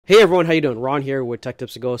Hey everyone, how you doing? Ron here with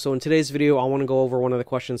TechTipsToGo. So in today's video, I want to go over one of the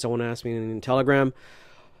questions someone asked me in Telegram.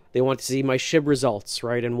 They want to see my SHIB results,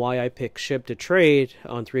 right, and why I pick SHIB to trade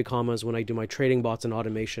on 3 commas when I do my trading bots and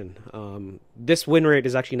automation. This win rate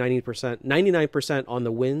is actually 90%, 99% on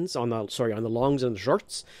the wins, on the longs and the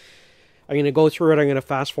shorts. I'm going to go through it. I'm going to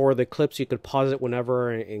fast forward the clips. You could pause it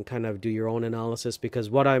whenever and kind of do your own analysis, because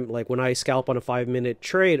what I'm like, when I scalp on a 5-minute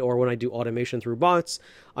trade or when I do automation through bots,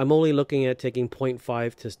 I'm only looking at taking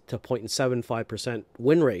 0.5 to 0.75%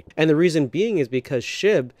 win rate. And the reason being is because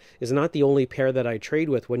SHIB is not the only pair that I trade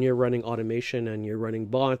with. When you're running automation and you're running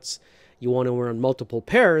bots, you want to run multiple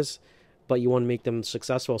pairs, but you want to make them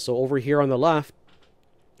successful. So over here on the left,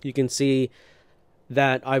 you can see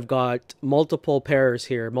that I've got multiple pairs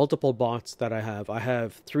here, multiple bots that I have. I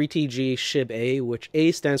have 3TG SHIB A, which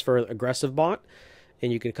A stands for aggressive bot.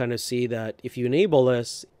 And you can kind of see that if you enable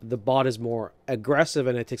this, the bot is more aggressive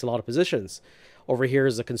and it takes a lot of positions. Over here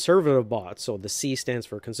is a conservative bot. So the C stands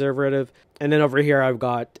for conservative. And then over here, I've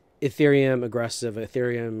got Ethereum aggressive,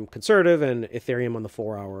 Ethereum conservative, and Ethereum on the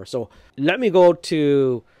 4-hour. So let me go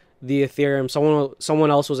to the Ethereum.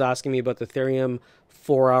 Someone else was asking me about the Ethereum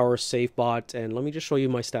 4-hour safe bot, and let me just show you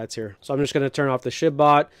my stats here. So I'm just going to turn off the SHIB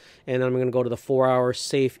bot, and I'm going to go to the 4-hour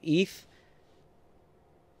safe ETH,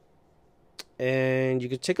 and you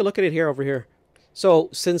can take a look at it here over here. So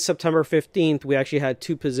since September 15th, we actually had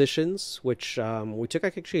 2 positions, which we took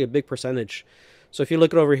actually a big percentage. So if you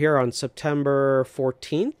look at over here on September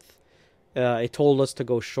 14th, it told us to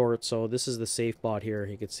go short. So this is the safe bot here.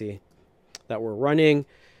 You can see that we're running,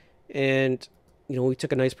 and you know, we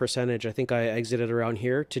took a nice percentage. I think I exited around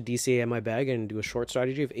here to DCA my bag and do a short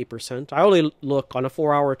strategy of 8%. I only look on a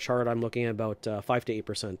 4-hour chart. I'm looking at about 5 to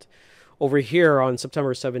 8%. Over here on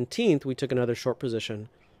September 17th, we took another short position,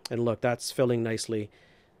 and look, that's filling nicely.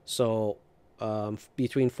 So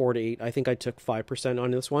between 4 to 8, I think I took 5%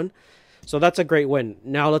 on this one. So that's a great win.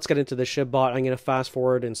 Now let's get into the SHIB bot. I'm going to fast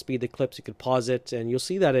forward and speed the clips. You could pause it, and you'll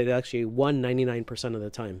see that it actually won 99% of the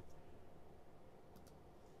time.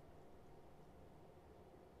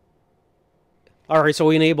 All right, so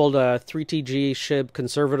we enabled a 3TG SHIB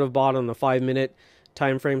conservative bot on the 5-minute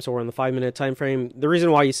time frame. So we're on the 5-minute time frame. The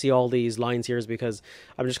reason why you see all these lines here is because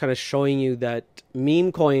I'm just kind of showing you that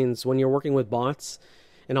meme coins, when you're working with bots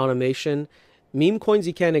and automation, meme coins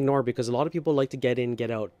you can't ignore, because a lot of people like to get in,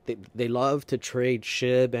 get out. They love to trade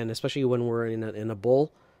SHIB, and especially when we're in a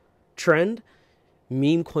bull trend,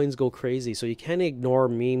 meme coins go crazy. So you can't ignore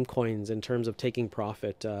meme coins in terms of taking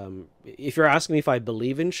profit. If you're asking me if I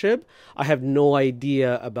believe in SHIB, I have no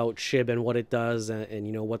idea about SHIB and what it does, and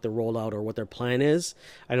you know what the rollout or what their plan is.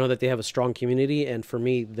 I know that they have a strong community, and for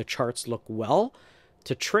me, the charts look well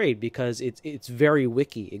to trade because it's very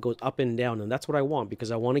wicky. It goes up and down, and that's what I want, because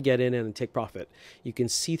I want to get in and take profit. You can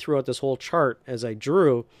see throughout this whole chart, as I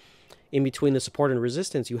drew, in between the support and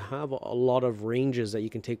resistance, you have a lot of ranges that you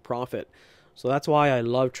can take profit. So that's why I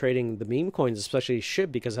love trading the meme coins, especially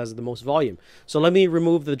SHIB, because it has the most volume. So let me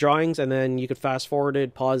remove the drawings, and then you could fast forward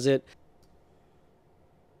it, pause it.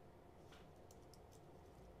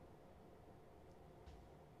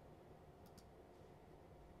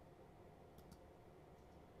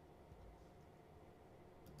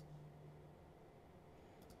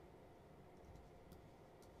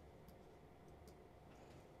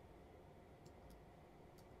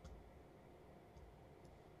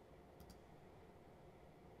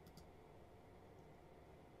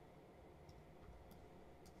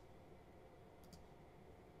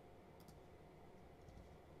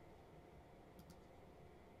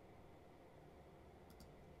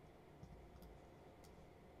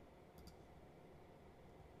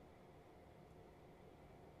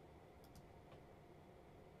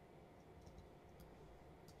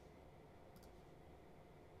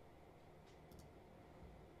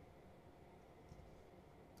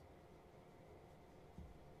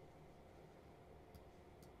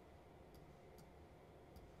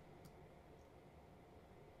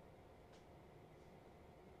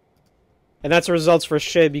 And that's the results for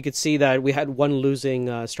SHIB. You could see that we had one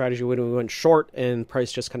losing strategy when we went short, and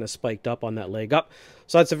price just kind of spiked up on that leg up.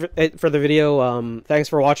 So that's it for the video. Thanks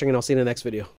for watching, and I'll see you in the next video.